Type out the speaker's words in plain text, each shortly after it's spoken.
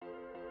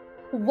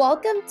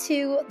Welcome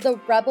to the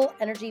Rebel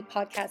Energy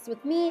Podcast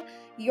with me,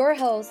 your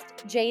host,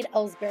 Jade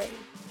Ellsbury.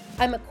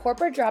 I'm a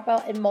corporate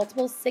dropout and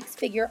multiple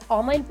six-figure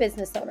online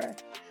business owner.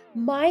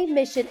 My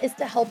mission is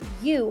to help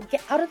you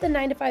get out of the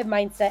 9-to-5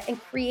 mindset and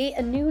create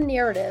a new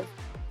narrative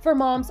for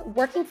moms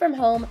working from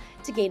home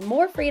to gain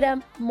more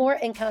freedom, more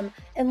income,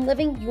 and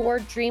living your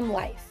dream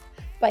life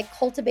by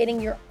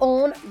cultivating your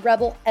own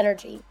rebel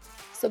energy.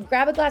 So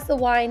grab a glass of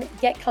wine,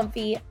 get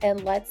comfy,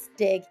 and let's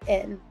dig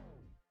in.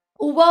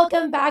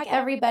 Welcome back,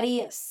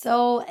 everybody.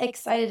 So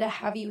excited to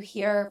have you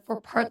here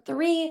for part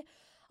 3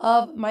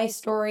 of my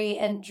story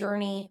and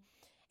journey.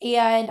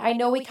 And I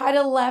know we kind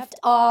of left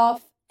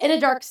off in a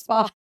dark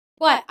spot,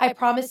 but I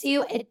promise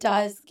you it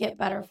does get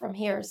better from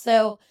here.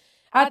 So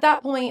at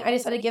that point, I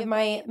decided to give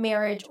my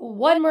marriage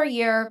one more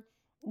year,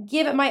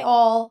 give it my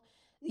all,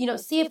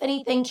 see if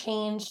anything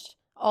changed,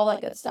 all that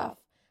good stuff.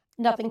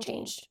 Nothing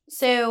changed.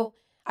 So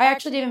I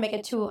actually didn't even make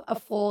it to a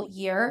full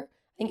year.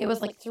 I think it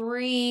was like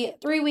three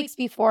weeks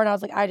before, and I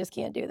was like, I just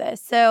can't do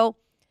this. So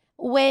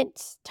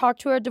talked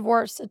to a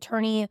divorce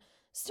attorney,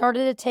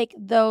 started to take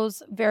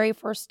those very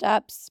first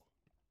steps,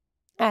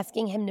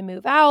 asking him to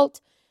move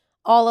out,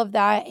 all of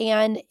that.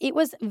 And it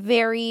was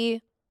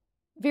very,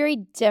 very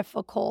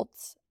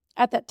difficult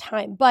at that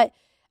time. But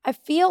I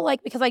feel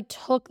like because I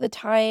took the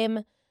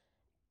time,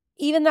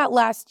 even that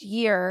last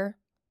year,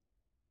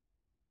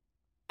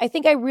 I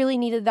think I really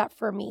needed that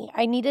for me.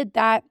 I needed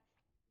that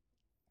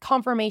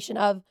confirmation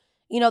of,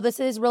 this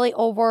is really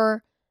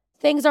over.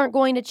 Things aren't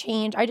going to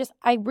change.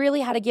 I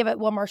really had to give it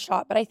one more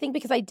shot. But I think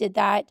because I did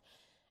that,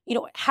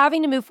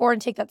 having to move forward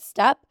and take that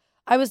step,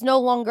 I was no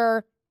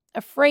longer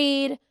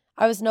afraid.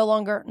 I was no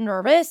longer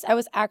nervous. I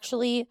was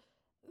actually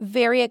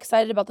very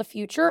excited about the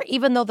future,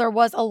 even though there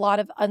was a lot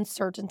of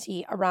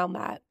uncertainty around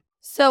that.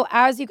 So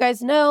as you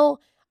guys know,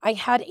 I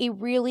had a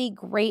really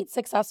great,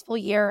 successful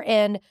year.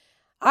 And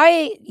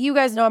you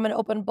guys know I'm an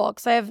open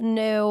book, so I have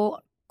no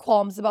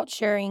qualms about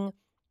sharing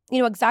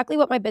exactly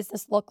what my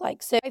business looked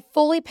like. So I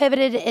fully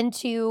pivoted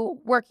into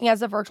working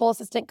as a virtual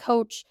assistant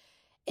coach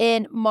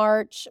in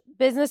March.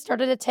 Business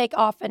started to take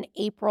off in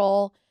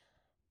April.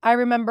 I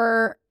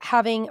remember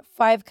having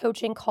 5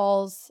 coaching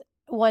calls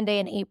one day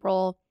in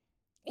April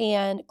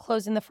and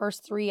closing the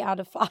first 3 out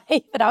of 5.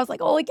 And I was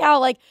like, holy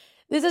cow,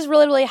 this is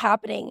really, really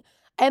happening.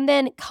 And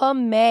then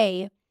come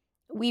May,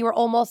 we were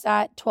almost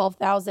at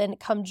 12,000.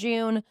 Come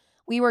June,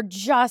 we were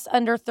just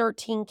under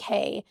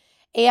 13K.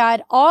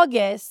 And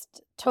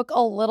August took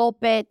a little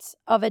bit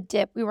of a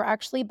dip. We were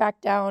actually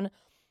back down,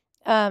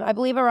 I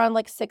believe around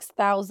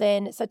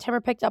 6,000.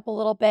 September picked up a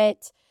little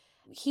bit.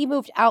 He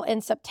moved out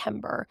in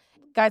September.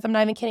 Guys, I'm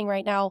not even kidding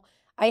right now.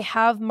 I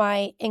have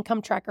my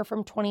income tracker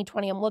from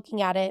 2020. I'm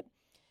looking at it.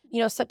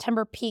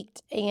 September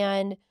peaked,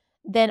 and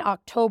then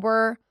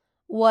October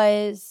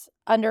was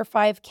under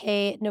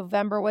 5K.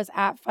 November was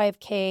at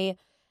 5K.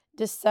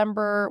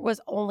 December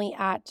was only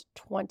at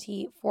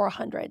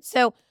 2,400.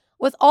 So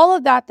with all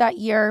of that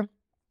year,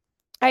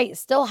 I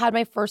still had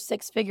my first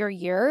 6-figure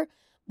year,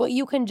 but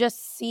you can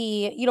just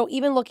see,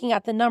 even looking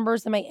at the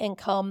numbers and my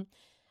income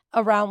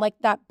around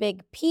that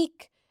big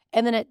peak,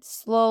 and then it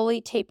slowly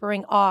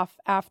tapering off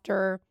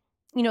after,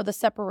 the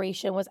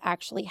separation was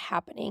actually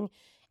happening.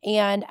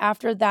 And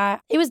after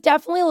that, it was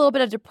definitely a little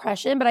bit of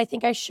depression, but I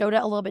think I showed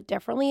it a little bit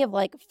differently of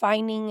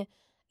finding,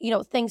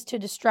 things to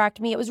distract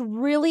me. It was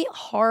really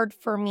hard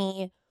for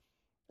me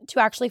to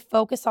actually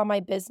focus on my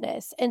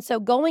business. And so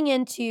going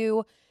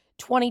into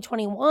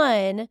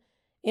 2021,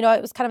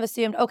 it was kind of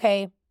assumed,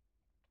 okay,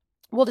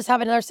 we'll just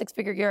have another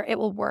 6-figure year. It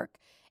will work.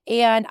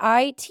 And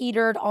I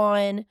teetered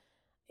on,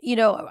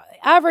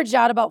 averaged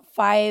out about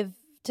 5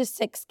 to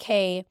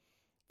 6K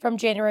from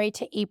January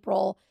to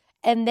April.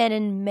 And then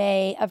in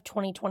May of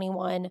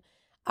 2021,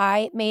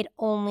 I made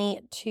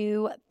only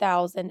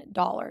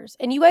 $2,000.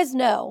 And you guys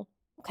know,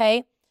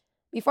 okay,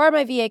 before I had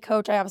my VA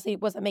coach, I obviously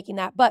wasn't making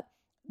that. But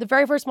the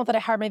very first month that I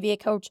hired my VA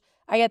coach,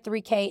 I had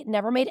 3K,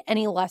 never made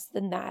any less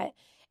than that.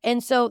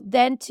 And so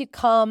then to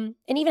come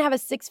and even have a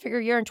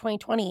 6-figure year in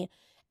 2020,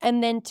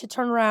 and then to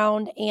turn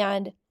around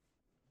and,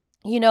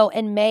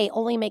 in May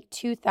only make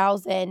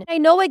 2,000. I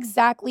know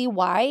exactly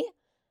why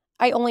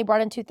I only brought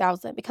in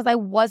 2,000, because I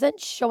wasn't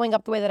showing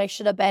up the way that I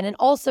should have been. And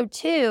also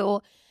too,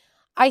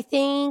 I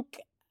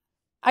think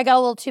I got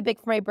a little too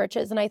big for my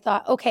britches, and I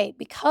thought, okay,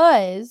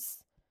 because,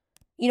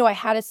 I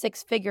had a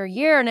 6-figure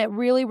year and it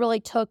really, really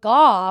took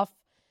off.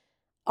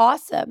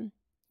 Awesome.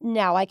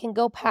 Now I can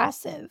go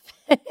passive.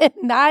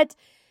 And that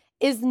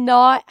is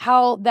not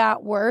how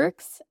that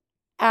works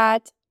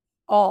at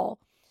all.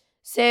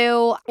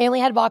 So I only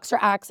had Voxer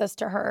access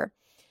to her.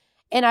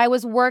 And I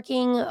was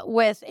working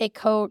with a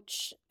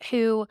coach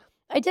who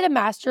I did a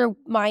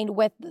mastermind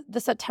with the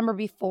September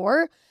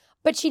before,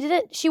 but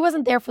she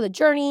wasn't there for the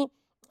journey,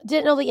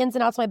 didn't know the ins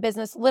and outs of my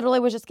business, literally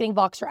was just getting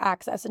Voxer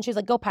access. And she was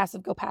like, go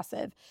passive, go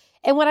passive.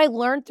 And what I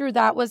learned through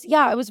that was,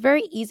 it was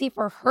very easy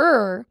for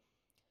her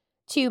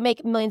to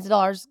make millions of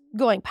dollars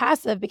going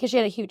passive because she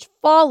had a huge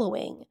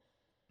following.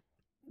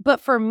 But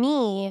for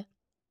me,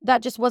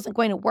 that just wasn't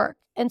going to work.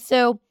 And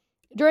so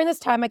during this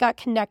time, I got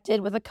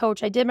connected with a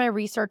coach. I did my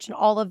research and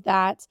all of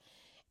that.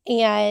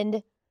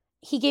 And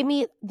he gave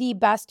me the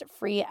best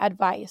free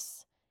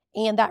advice.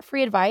 And that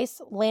free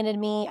advice landed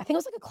me, I think it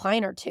was like a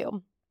client or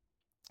two.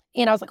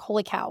 And I was like,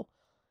 holy cow,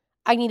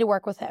 I need to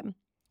work with him.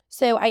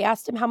 So I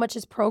asked him how much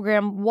his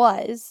program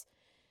was.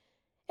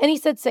 And he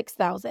said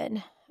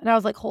 6,000. And I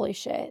was like, holy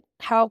shit,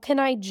 how can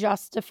I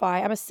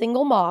justify? I'm a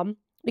single mom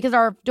because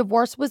our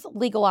divorce was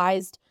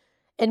legalized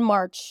in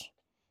March.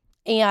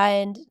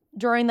 And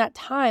during that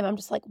time, I'm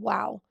just like,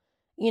 wow,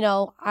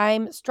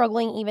 I'm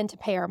struggling even to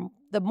pay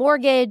the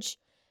mortgage,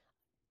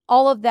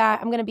 all of that.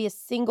 I'm going to be a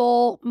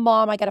single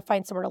mom. I got to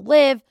find somewhere to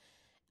live.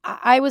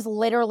 I was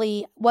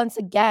literally once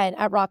again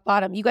at rock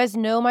bottom. You guys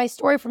know my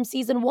story from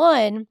season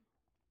 1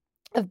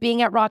 of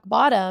being at rock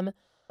bottom,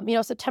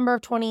 September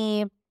of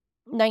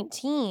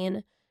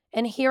 2019.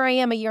 And here I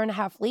am a year and a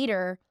half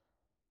later,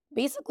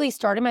 basically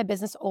starting my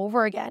business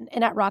over again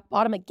and at rock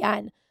bottom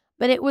again.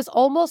 But it was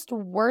almost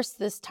worse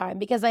this time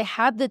because I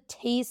had the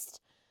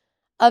taste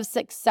of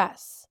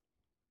success.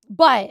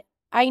 But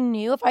I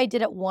knew if I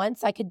did it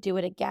once, I could do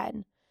it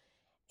again.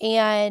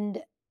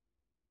 And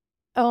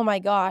oh my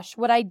gosh,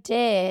 what I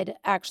did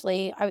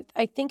actually,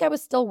 I think I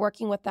was still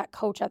working with that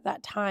coach at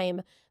that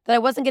time that I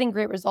wasn't getting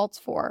great results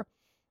for.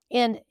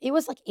 And it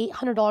was like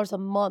 $800 a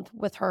month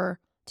with her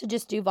to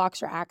just do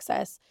Voxer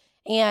Access.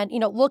 And,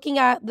 looking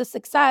at the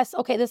success,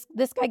 okay,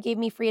 this guy gave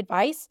me free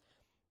advice.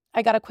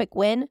 I got a quick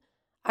win.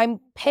 I'm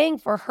paying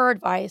for her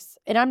advice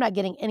and I'm not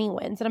getting any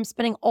wins. And I'm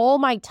spending all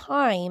my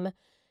time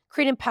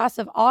creating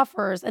passive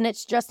offers and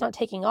it's just not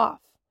taking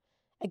off.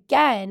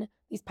 Again,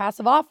 these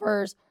passive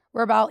offers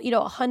were about,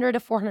 $100 to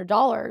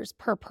 $400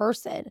 per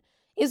person.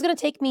 It was going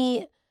to take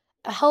me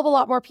a hell of a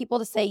lot more people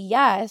to say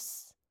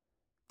yes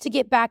to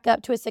get back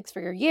up to a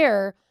 6-figure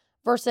year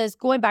versus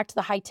going back to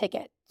the high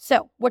ticket.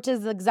 So, which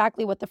is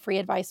exactly what the free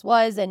advice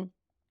was. And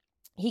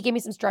he gave me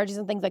some strategies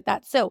and things like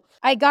that. So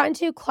I got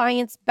into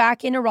clients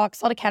back into Rock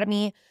Solid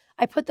Academy.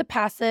 I put the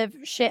passive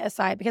shit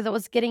aside because it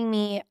was getting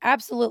me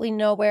absolutely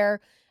nowhere.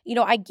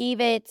 I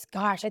gave it,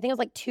 I think it was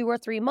like 2 or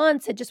 3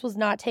 months. It just was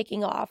not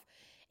taking off.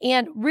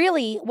 And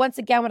really, once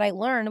again, what I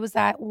learned was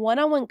that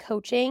one-on-one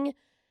coaching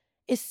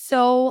is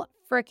so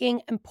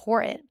freaking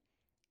important.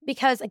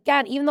 Because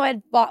again, even though I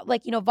had bought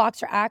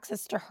Voxer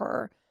Access to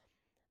her,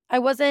 I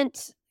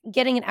wasn't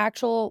getting an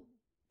actual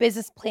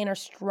business plan or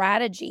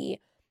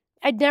strategy.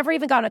 I'd never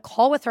even gotten a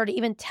call with her to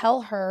even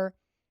tell her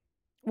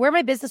where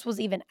my business was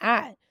even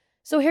at.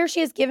 So here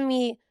she is giving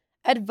me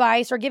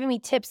advice or giving me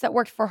tips that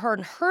worked for her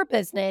and her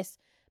business,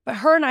 but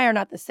her and I are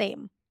not the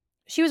same.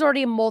 She was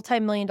already a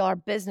multi-million-dollar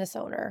business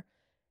owner.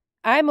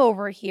 I'm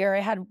over here. I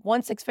had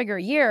 1 6-figure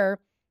a year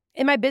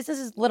and my business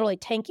is literally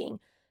tanking.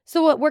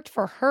 So what worked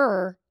for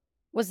her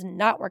was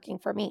not working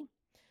for me.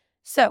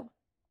 So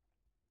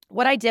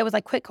what I did was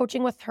I quit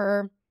coaching with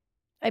her.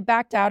 I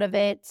backed out of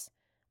it,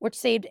 which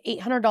saved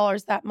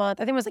 $800 that month.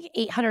 I think it was like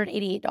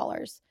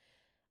 $888.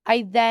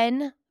 I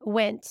then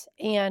went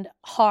and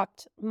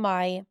hawked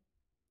my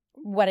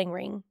wedding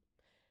ring.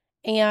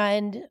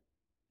 And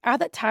at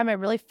that time, I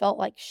really felt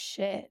like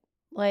shit.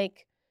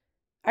 Like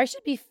I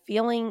should be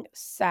feeling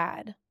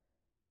sad,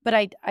 but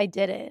I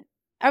didn't.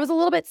 I was a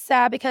little bit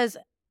sad because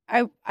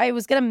I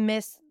was going to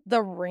miss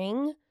the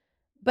ring,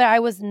 but I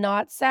was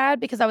not sad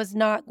because I was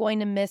not going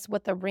to miss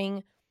what the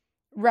ring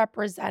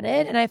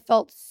represented. And I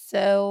felt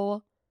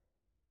so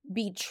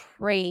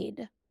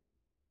betrayed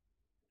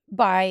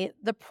by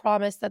the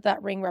promise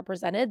that ring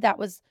represented.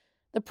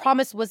 The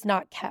promise was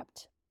not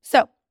kept.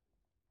 So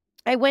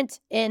I went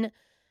in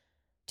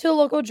to a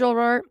local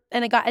jeweler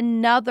and I got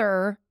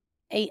another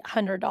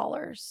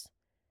 $800.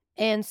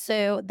 And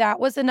so that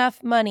was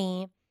enough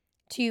money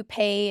to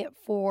pay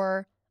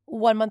for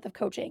 1 month of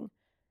coaching.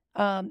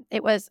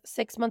 It was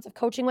 6 months of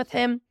coaching with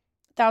him,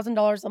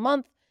 $1,000 a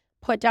month.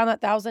 Put down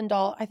that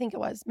 $1,000. I think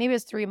maybe it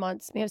was 3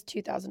 months. Maybe it was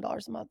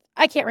 $2,000 a month.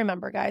 I can't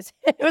remember, guys.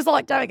 It was a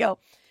long time ago.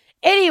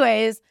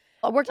 Anyways,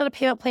 I worked on a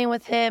payment plan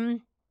with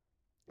him.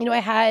 I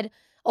had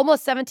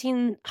almost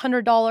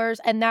 $1,700,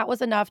 and that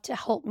was enough to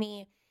help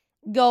me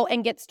go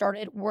and get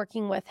started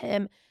working with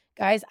him.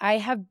 Guys, I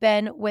have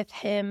been with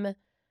him.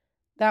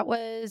 That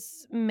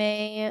was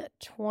May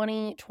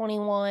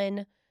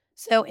 2021.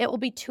 So it will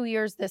be 2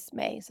 years this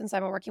May since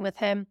I've been working with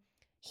him.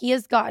 He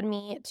has gotten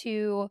me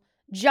to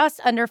just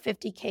under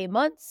 50K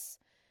months.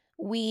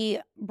 We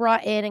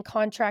brought in and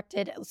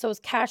contracted. So it was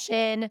cash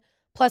in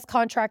plus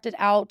contracted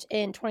out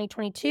in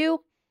 2022.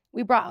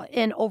 We brought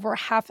in over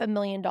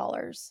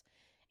 $500,000.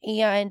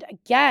 And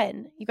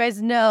again, you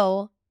guys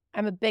know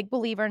I'm a big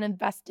believer in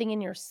investing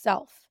in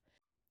yourself.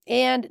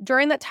 And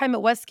during that time,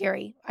 it was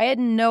scary. I had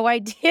no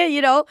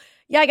idea,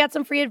 I got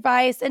some free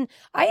advice. And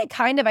I had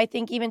I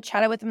think, even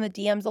chatted with him in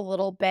the DMs a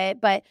little bit,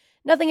 but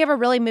nothing ever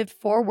really moved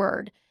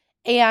forward.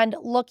 And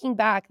looking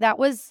back, that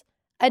was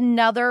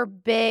another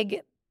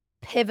big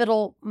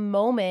pivotal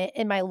moment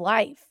in my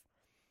life.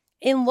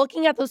 In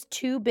looking at those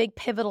 2 big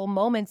pivotal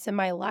moments in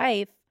my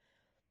life,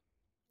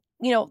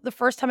 the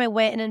first time I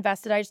went and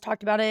invested, I just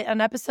talked about it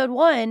on episode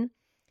 1.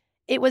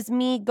 It was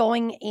me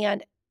going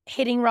and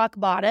hitting rock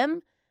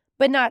bottom,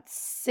 but not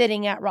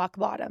sitting at rock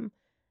bottom.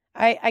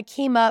 I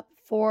came up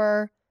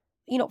for,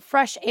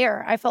 fresh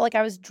air. I felt like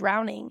I was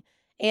drowning,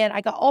 and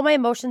I got all my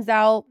emotions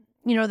out,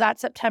 that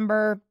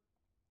September,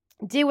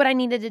 did what I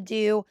needed to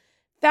do,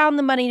 found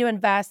the money to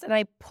invest, and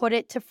I put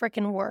it to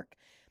freaking work.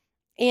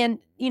 And,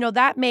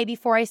 that May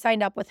before I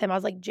signed up with him, I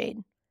was like,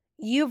 Jade,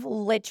 you've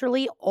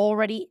literally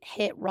already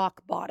hit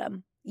rock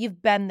bottom.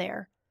 You've been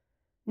there.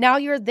 Now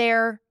you're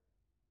there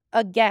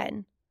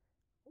again.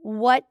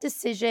 What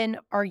decision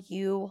are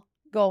you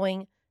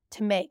going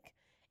to make?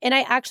 And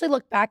I actually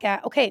looked back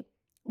at, okay,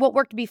 what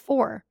worked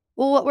before?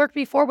 Well, what worked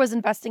before was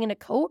investing in a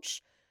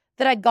coach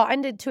that I'd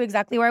gotten to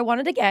exactly where I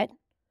wanted to get.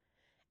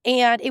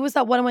 And it was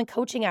that one-on-one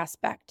coaching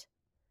aspect.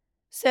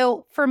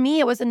 So for me,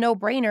 it was a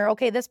no-brainer.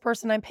 Okay, this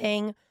person I'm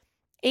paying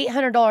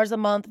 $800 a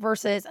month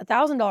versus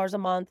 $1,000 a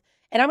month,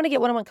 and I'm going to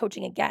get one-on-one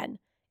coaching again.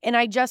 And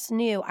I just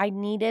knew I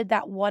needed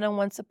that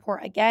one-on-one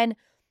support again.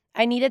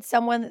 I needed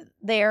someone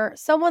there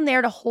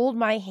to hold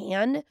my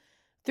hand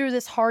through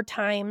this hard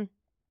time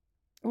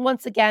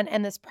once again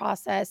in this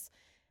process.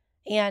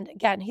 And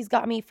again, he's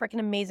got me freaking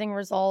amazing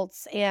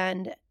results.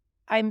 And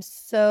I'm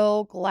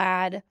so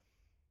glad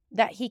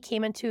that he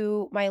came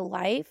into my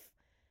life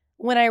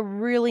when I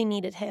really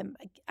needed him.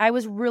 I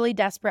was really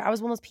desperate. I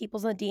was one of those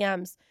people in the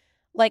DMs,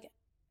 like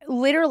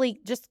literally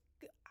just,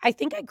 I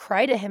think I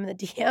cried at him in the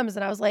DMs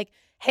and I was like,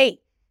 hey,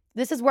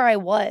 this is where I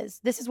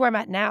was. This is where I'm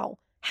at now.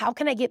 How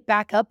can I get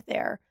back up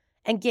there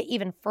and get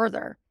even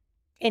further?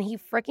 And he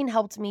freaking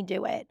helped me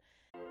do it.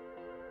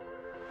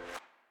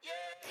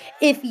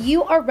 If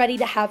you are ready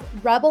to have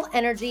rebel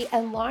energy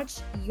and launch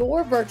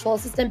your virtual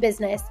assistant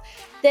business,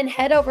 then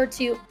head over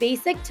to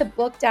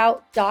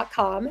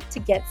basictobooked.out.com to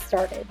get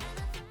started.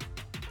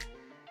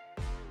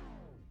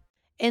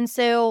 And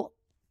so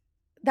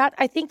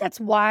I think that's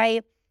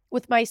why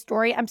with my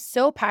story, I'm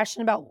so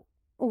passionate about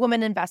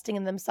women investing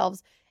in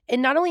themselves,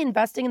 and not only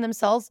investing in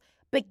themselves,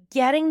 but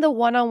getting the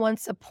one-on-one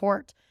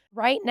support.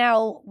 Right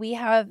now, we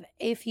have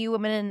a few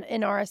women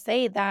in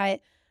RSA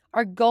that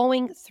are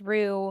going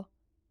through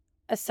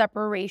a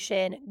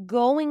separation,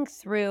 going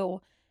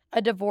through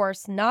a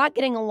divorce, not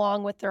getting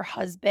along with their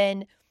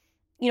husband.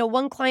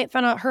 One client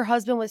found out her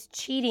husband was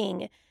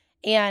cheating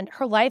and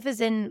her life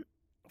is in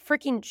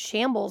freaking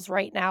shambles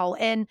right now.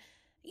 And,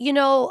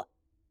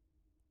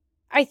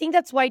 I think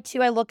that's why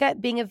too, I look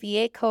at being a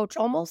VA coach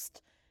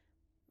almost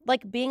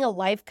like being a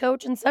life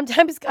coach. And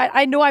sometimes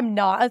I know I'm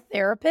not a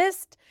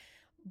therapist,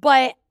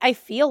 but I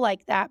feel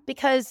like that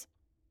because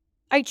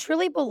I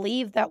truly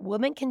believe that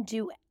women can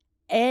do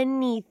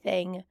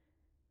anything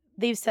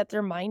they've set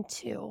their mind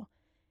to.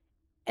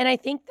 And I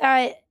think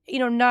that,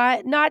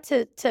 not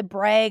to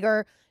brag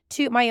or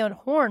toot my own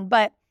horn,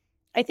 but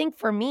I think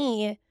for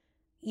me,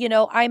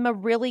 I'm a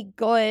really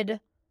good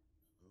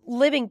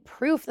living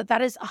proof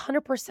that is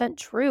 100%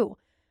 true.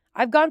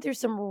 I've gone through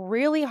some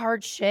really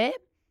hard shit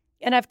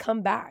and I've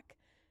come back.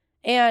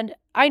 And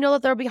I know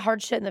that there'll be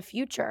hard shit in the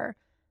future,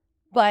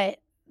 but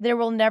there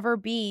will never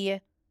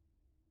be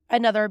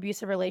another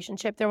abusive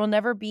relationship. There will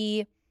never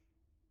be,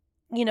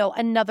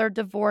 another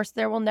divorce.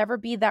 There will never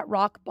be that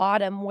rock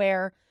bottom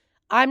where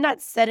I'm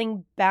not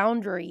setting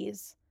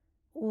boundaries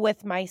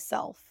with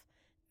myself,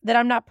 that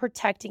I'm not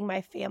protecting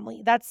my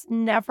family. That's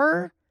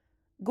never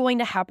going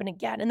to happen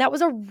again. And that was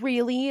a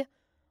really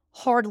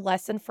hard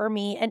lesson for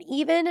me. And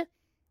even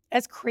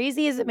as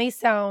crazy as it may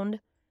sound,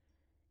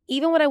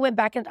 even when I went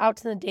back out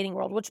to the dating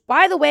world, which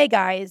by the way,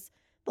 guys,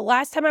 the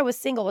last time I was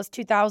single was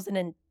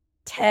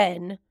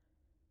 2010.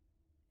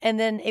 And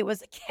then it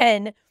was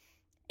again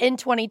in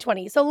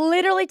 2020. So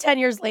literally 10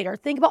 years later,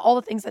 think about all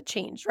the things that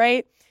changed,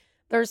 right?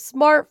 There's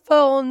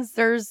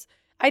smartphones.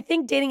 I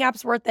think dating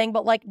apps were a thing,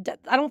 but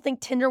I don't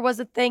think Tinder was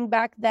a thing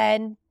back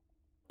then.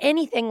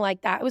 Anything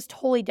like that. It was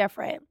totally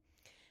different.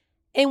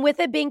 And with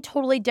it being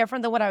totally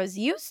different than what I was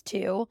used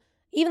to,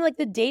 even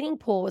the dating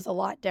pool was a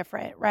lot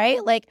different, right?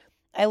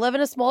 I live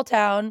in a small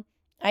town.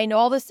 I know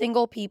all the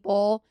single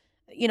people.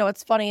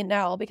 It's funny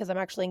now because I'm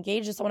actually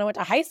engaged to someone I went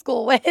to high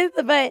school with,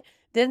 but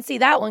didn't see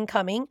that one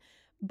coming.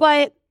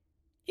 But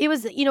it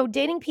was,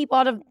 dating people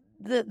out of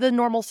the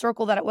normal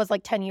circle that it was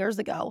 10 years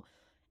ago.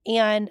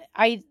 And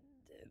I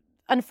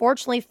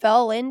unfortunately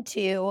fell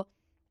into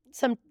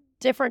some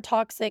different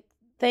toxic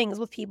things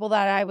with people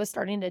that I was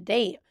starting to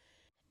date.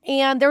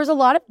 And there was a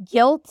lot of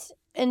guilt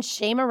and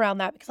shame around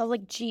that because I was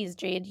like, geez,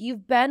 Jade,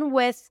 you've been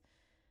with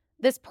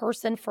this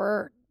person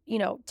for,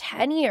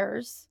 10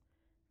 years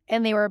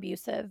and they were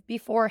abusive.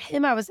 Before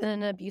him, I was in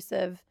an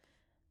abusive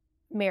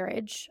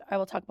marriage. I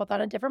will talk about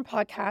that on a different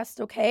podcast,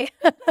 okay?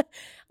 A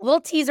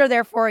little teaser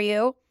there for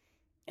you.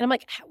 And I'm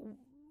like,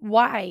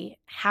 why?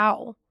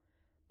 How?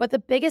 But the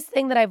biggest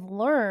thing that I've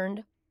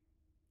learned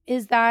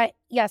is that,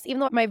 yes, even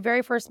though my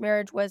very first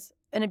marriage was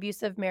an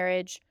abusive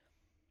marriage,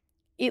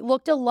 it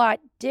looked a lot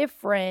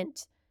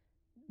different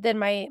than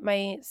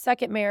my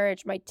second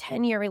marriage, my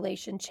 10-year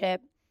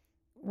relationship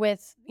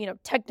with,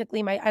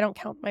 technically I don't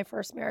count my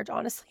first marriage,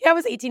 honestly. I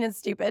was 18 and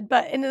stupid,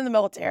 but in the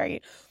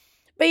military.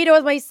 But,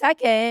 with my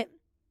second,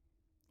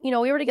 we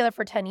were together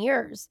for 10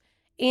 years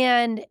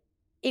and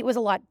it was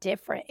a lot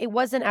different. It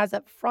wasn't as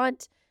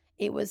upfront.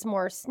 It was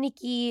more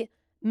sneaky,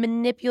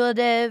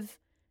 manipulative.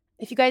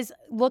 If you guys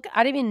look,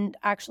 I didn't even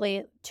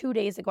actually 2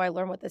 days ago, I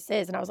learned what this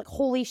is. And I was like,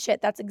 holy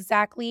shit, that's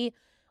exactly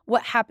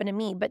what happened to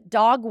me. But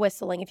dog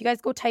whistling, if you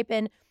guys go type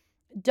in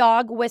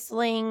dog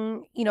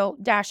whistling,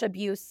 dash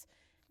abuse,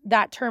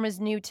 that term is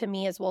new to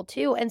me as well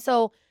too. And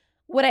so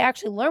what I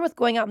actually learned with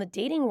going out in the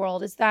dating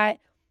world is that,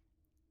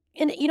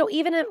 and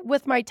even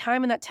with my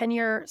time in that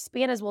 10-year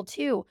span as well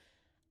too,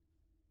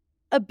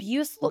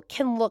 abuse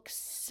can look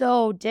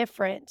so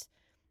different.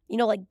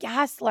 Like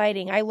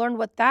gaslighting. I learned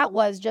what that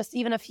was just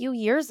even a few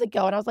years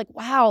ago. And I was like,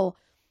 wow,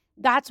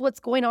 that's what's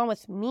going on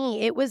with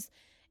me. It was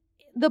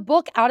the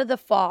book Out of the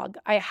Fog.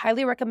 I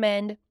highly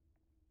recommend.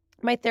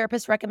 My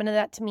therapist recommended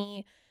that to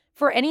me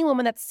for any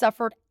woman that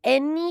suffered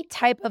any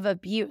type of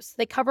abuse.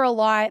 They cover a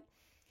lot.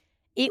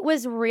 It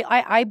was real.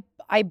 I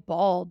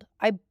bawled.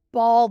 I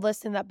bawled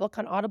listening to that book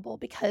on Audible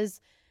because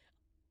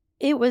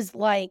it was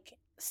like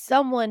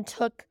someone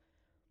took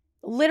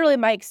literally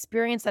my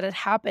experience that had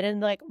happened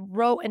and like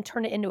wrote and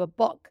turned it into a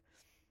book.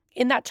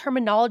 In that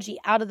terminology,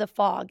 Out of the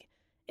Fog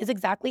is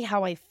exactly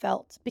how I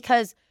felt,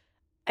 because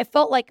I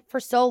felt like for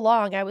so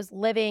long I was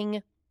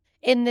living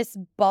in this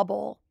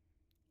bubble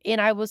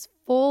and I was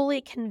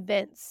fully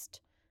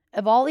convinced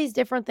of all these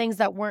different things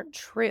that weren't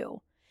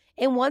true.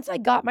 And once I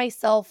got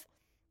myself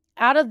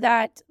out of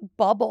that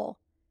bubble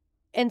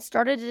and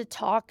started to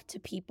talk to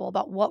people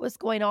about what was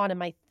going on, and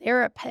my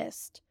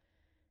therapist,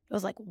 it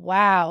was like,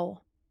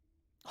 wow,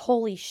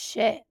 holy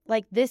shit.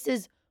 Like, this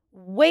is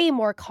way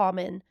more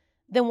common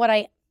than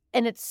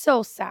and it's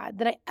so sad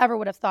that I ever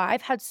would have thought.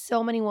 I've had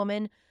so many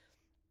women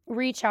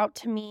reach out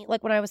to me,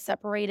 like when I was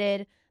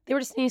separated, they were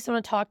just needing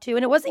someone to talk to.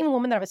 And it wasn't even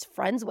women that I was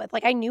friends with.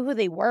 Like, I knew who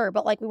they were,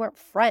 but like we weren't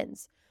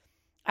friends.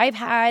 I've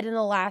had in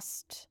the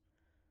last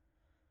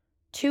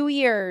 2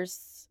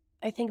 years,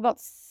 I think about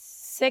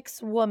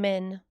 6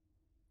 women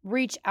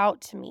reach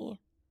out to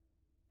me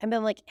and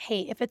been like,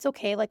 hey, if it's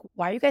okay, like,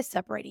 why are you guys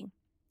separating?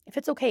 If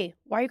it's okay,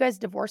 why are you guys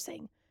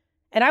divorcing?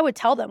 And I would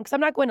tell them, because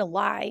I'm not going to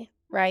lie,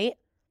 right?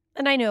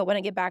 And I knew it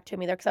wouldn't get back to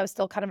me there because I was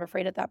still kind of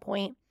afraid at that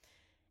point.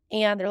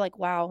 And they're like,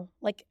 wow,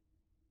 like,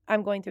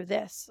 I'm going through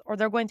this, or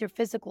they're going through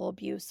physical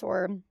abuse,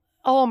 or,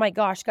 oh my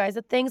gosh, guys,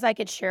 the things I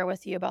could share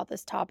with you about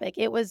this topic.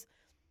 It was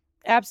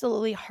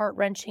absolutely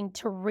heart-wrenching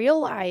to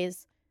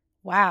realize,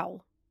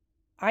 wow,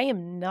 I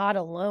am not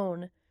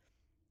alone.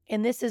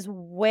 And this is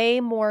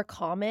way more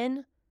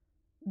common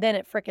than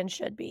it freaking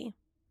should be.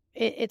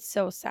 It's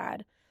so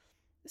sad.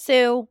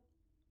 So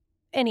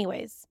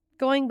anyways,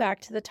 going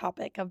back to the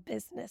topic of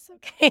business,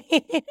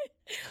 okay?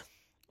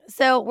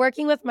 So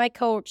working with my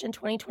coach in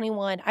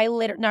 2021,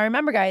 now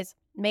remember guys,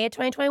 May of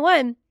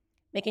 2021,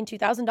 making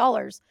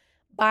 $2,000.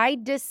 By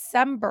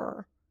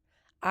December,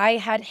 I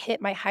had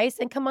hit my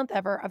highest income month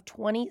ever of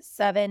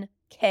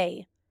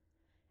 $27K.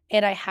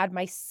 And I had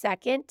my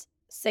second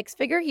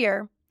 6-figure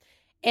year,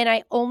 and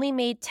I only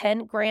made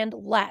 10 grand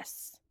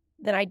less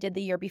than I did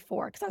the year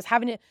before. Because I was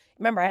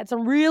remember, I had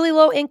some really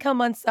low income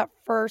months that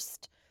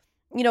first,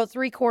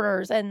 3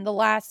 quarters, and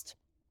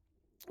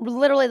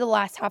literally the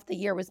last half of the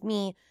year was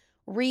me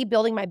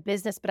rebuilding my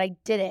business, but I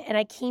did it. And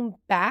I came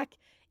back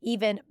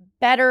even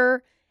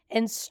better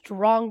and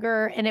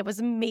stronger, and it was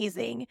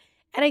amazing.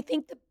 And I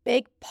think the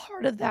big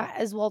part of that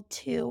as well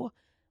too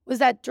was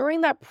that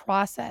during that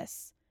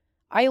process,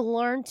 I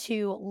learned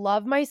to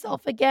love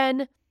myself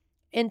again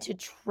and to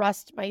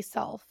trust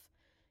myself.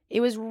 It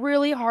was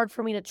really hard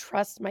for me to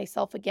trust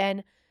myself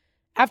again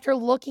after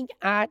looking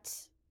at,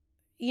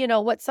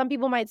 what some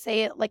people might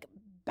say, like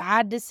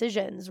bad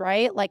decisions,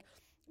 right? Like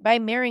by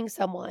marrying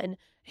someone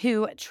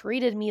who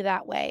treated me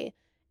that way.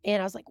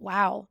 And I was like,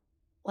 wow,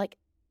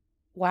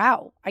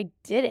 I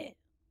did it.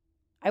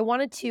 I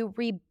wanted to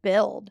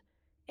rebuild,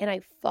 and I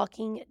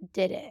fucking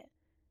did it.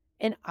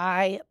 And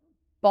I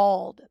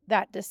bawled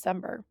that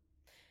December.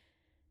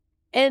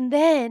 And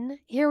then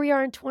here we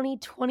are in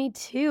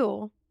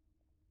 2022.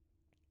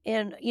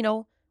 And,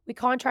 we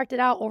contracted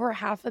out over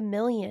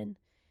 $500,000,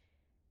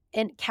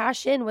 and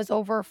cash in was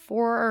over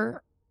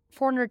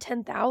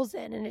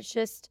 410,000. And it's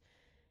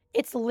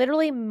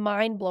literally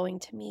mind blowing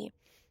to me.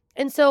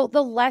 And so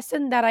the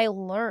lesson that I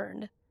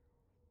learned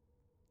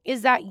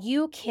is that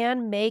you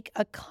can make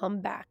a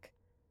comeback,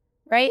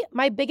 right?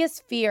 My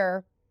biggest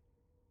fear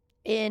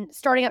in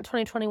starting out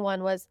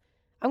 2021 was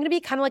I'm going to be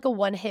kind of like a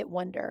one-hit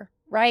wonder,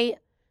 right?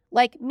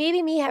 Like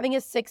maybe me having a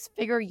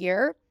 6-figure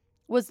year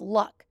was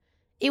luck.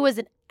 It was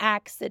an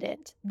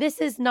accident. This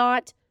is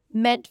not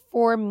meant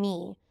for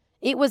me.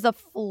 It was a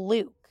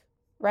fluke,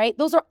 right?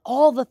 Those are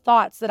all the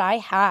thoughts that I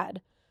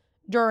had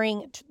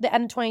during the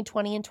end of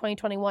 2020 and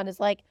 2021 is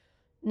like,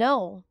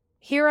 no,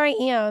 here I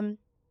am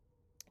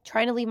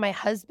trying to leave my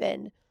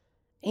husband.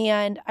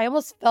 And I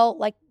almost felt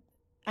like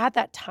at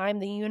that time,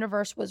 the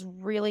universe was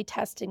really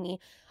testing me.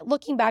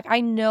 Looking back,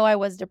 I know I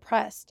was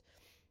depressed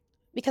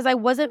because I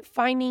wasn't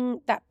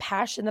finding that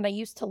passion that I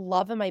used to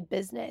love in my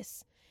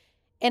business.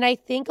 And I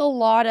think a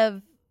lot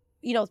of,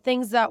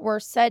 things that were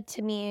said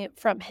to me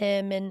from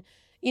him and,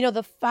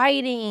 the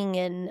fighting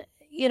and,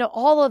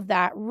 all of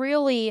that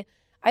really,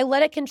 I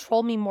let it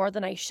control me more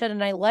than I should.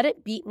 And I let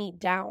it beat me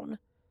down.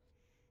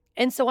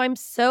 And so I'm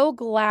so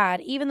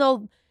glad, even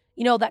though,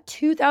 that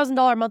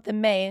 $2,000 a month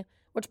in May,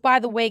 which by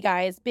the way,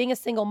 guys, being a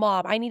single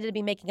mom, I needed to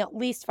be making at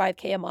least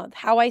 $5,000 a month.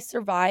 How I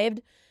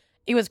survived,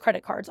 it was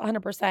credit cards,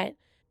 100%.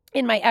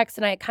 And my ex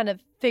and I kind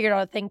of figured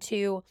out a thing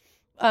too.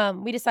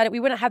 We decided we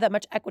wouldn't have that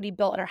much equity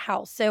built in our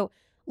house. So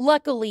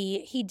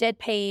luckily, he did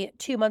pay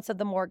 2 months of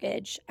the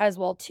mortgage as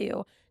well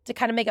too, to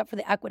kind of make up for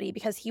the equity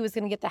because he was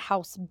going to get the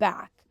house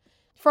back.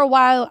 For a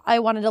while, I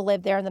wanted to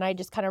live there, and then I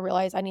just kind of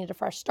realized I needed a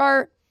fresh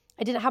start.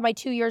 I didn't have my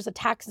 2 years of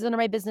taxes under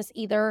my business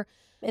either,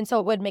 and so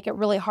it would make it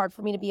really hard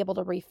for me to be able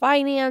to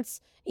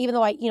refinance, even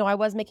though I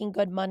was making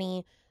good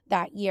money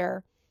that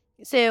year.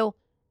 So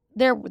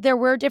there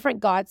were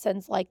different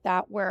godsends like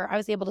that where I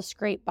was able to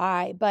scrape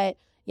by, but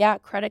yeah,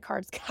 credit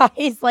cards,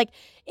 guys, like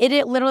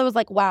it literally was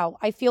like, wow,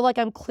 I feel like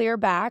I'm clear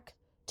back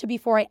to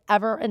before I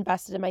ever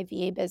invested in my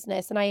VA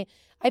business. And I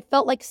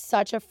felt like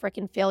such a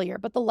freaking failure.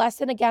 But the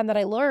lesson again that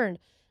I learned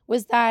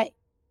was that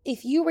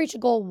if you reach a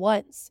goal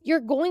once, you're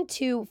going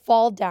to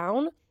fall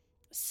down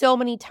so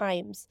many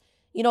times.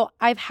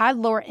 I've had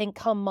lower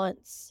income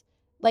months.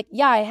 Like,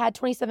 yeah, I had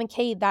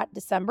 $27,000 that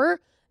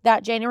December.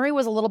 That January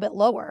was a little bit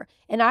lower.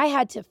 And I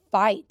had to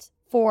fight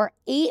for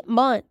 8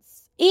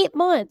 months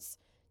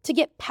to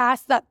get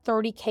past that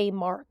 $30,000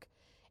 mark.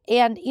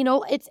 And,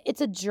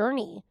 it's a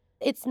journey.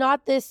 It's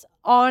not this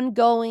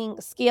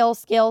ongoing scale,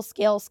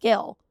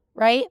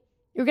 right?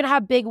 You're going to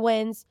have big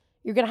wins.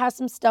 You're going to have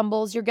some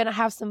stumbles. You're going to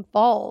have some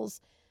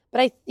falls. But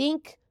I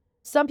think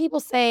some people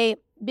say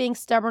being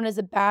stubborn is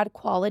a bad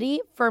quality.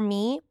 For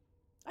me,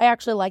 I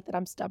actually like that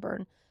I'm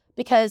stubborn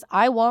because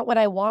I want what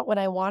I want when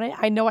I want it.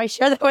 I know I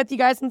shared that with you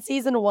guys in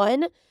season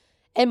 1,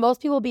 and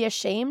most people will be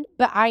ashamed,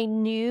 but I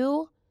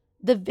knew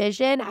the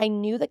vision. I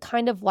knew the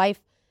kind of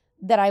life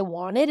that I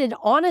wanted. And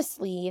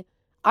honestly,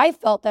 I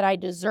felt that I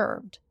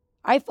deserved.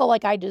 I felt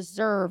like I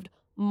deserved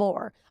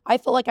more. I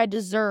felt like I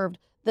deserved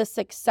the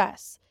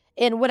success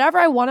and whatever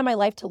I wanted my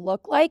life to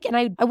look like. And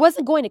I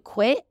wasn't going to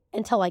quit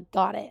until I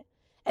got it.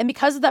 And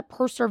because of that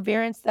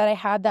perseverance that I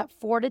had, that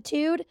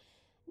fortitude,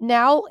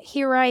 now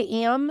here I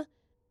am,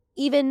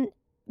 even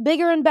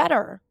bigger and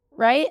better,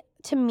 right?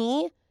 To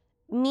me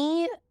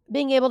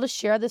being able to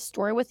share this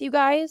story with you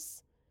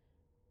guys,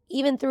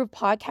 even through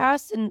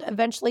podcasts and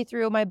eventually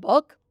through my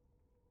book,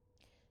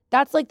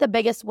 that's like the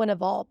biggest win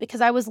of all,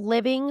 because I was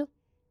living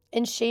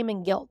in shame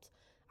and guilt.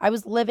 I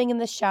was living in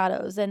the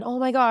shadows and, oh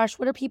my gosh,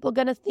 what are people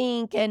going to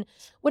think? And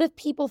what if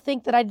people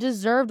think that I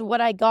deserved what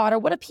I got? Or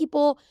what if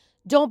people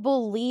don't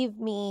believe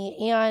me?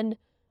 And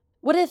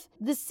what if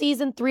this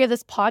season 3 of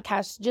this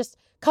podcast just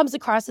comes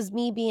across as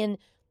me being,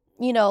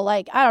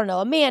 like, I don't know,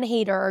 a man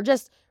hater or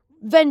just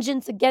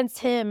vengeance against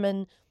him?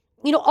 And,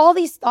 all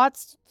these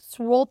thoughts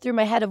rolled through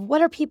my head of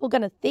what are people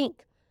going to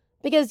think?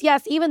 Because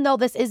yes, even though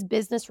this is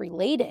business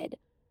related,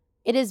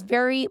 it is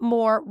very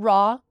more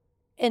raw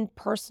and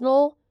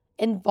personal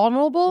and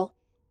vulnerable.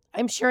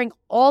 I'm sharing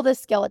all the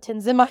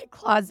skeletons in my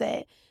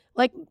closet.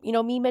 Like,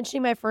 me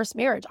mentioning my first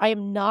marriage. I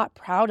am not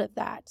proud of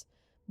that.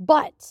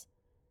 But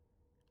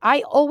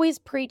I always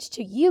preach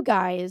to you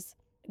guys,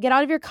 get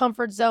out of your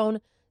comfort zone,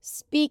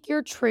 speak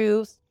your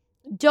truth,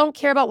 don't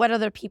care about what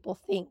other people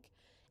think.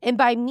 And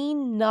by me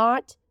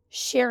not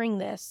sharing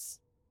this,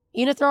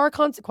 even if there are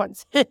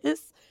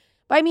consequences,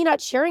 by me not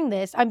sharing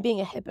this, I'm being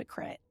a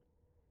hypocrite.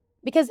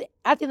 Because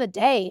at the end of the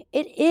day,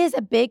 it is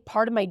a big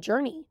part of my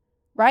journey,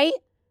 right?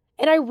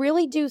 And I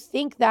really do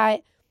think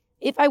that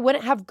if I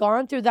wouldn't have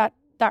gone through that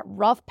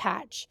rough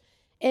patch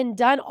and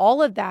done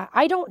all of that,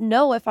 I don't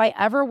know if I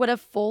ever would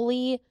have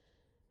fully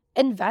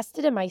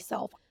invested in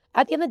myself.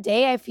 At the end of the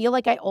day, I feel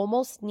like I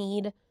almost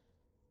need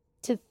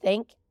to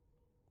thank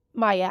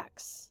my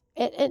ex.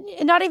 And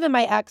not even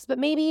my ex, but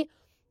maybe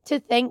to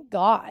thank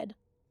God.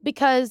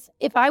 Because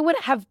if I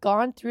wouldn't have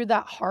gone through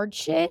that hard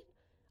shit,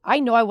 I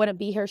know I wouldn't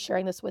be here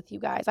sharing this with you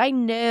guys. I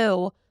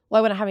know, well,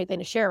 I wouldn't have anything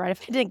to share, right,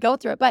 if I didn't go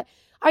through it. But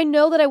I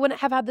know that I wouldn't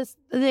have had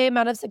the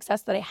amount of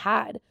success that I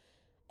had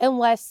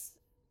unless,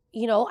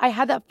 I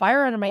had that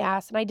fire under my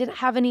ass and I didn't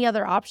have any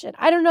other option.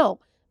 I don't know.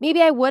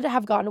 Maybe I would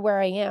have gotten to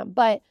where I am.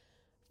 But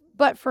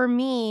for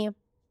me,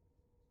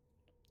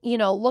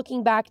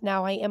 looking back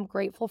now, I am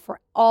grateful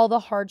for all the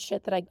hard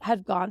shit that I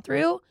had gone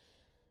through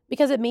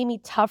because it made me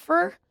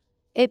tougher.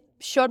 It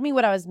showed me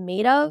what I was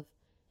made of.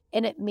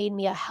 And it made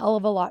me a hell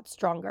of a lot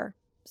stronger.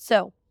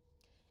 So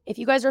if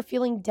you guys are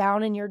feeling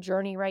down in your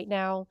journey right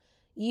now,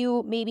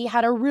 you maybe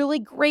had a really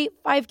great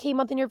 $5,000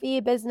 month in your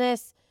VA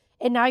business,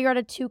 and now you're at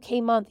a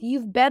 $2,000 month.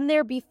 You've been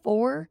there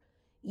before.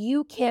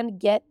 You can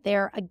get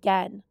there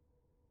again.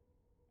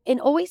 And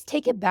always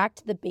take it back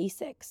to the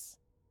basics.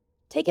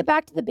 Take it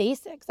back to the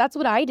basics. That's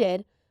what I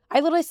did. I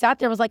literally sat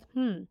there and was like,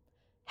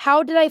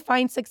 how did I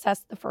find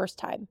success the first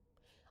time?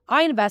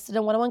 I invested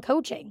in one-on-one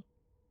coaching.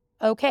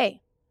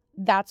 Okay.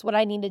 That's what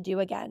I need to do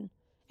again.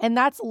 And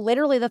that's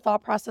literally the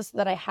thought process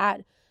that I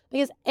had.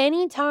 Because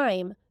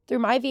anytime through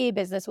my VA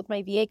business with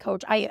my VA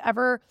coach, I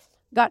ever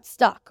got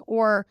stuck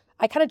or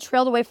I kind of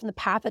trailed away from the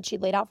path that she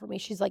laid out for me,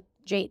 she's like,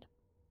 Jade,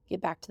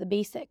 get back to the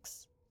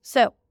basics.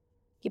 So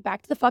get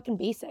back to the fucking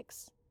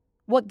basics.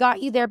 What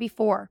got you there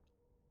before?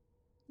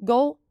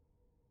 Go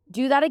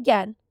do that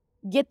again.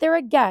 Get there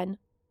again.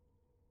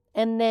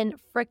 and then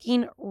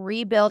freaking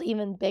rebuild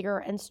even bigger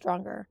and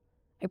stronger.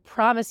 I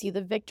promise you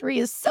the victory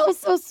is so,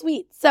 so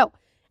sweet. So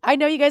I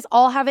know you guys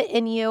all have it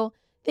in you.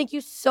 Thank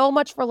you so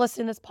much for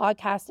listening to this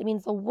podcast. It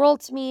means the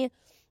world to me.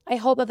 I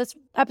hope that this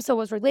episode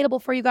was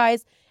relatable for you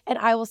guys, and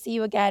I will see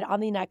you again on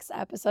the next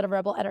episode of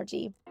Rebel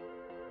Energy.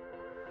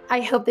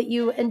 I hope that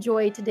you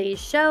enjoyed today's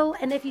show,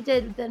 and if you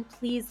did, then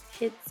please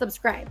hit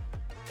subscribe.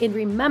 And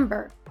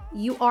remember,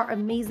 you are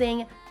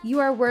amazing, you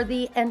are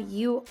worthy, and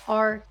you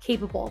are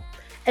capable.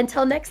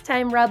 Until next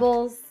time,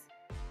 Rebels.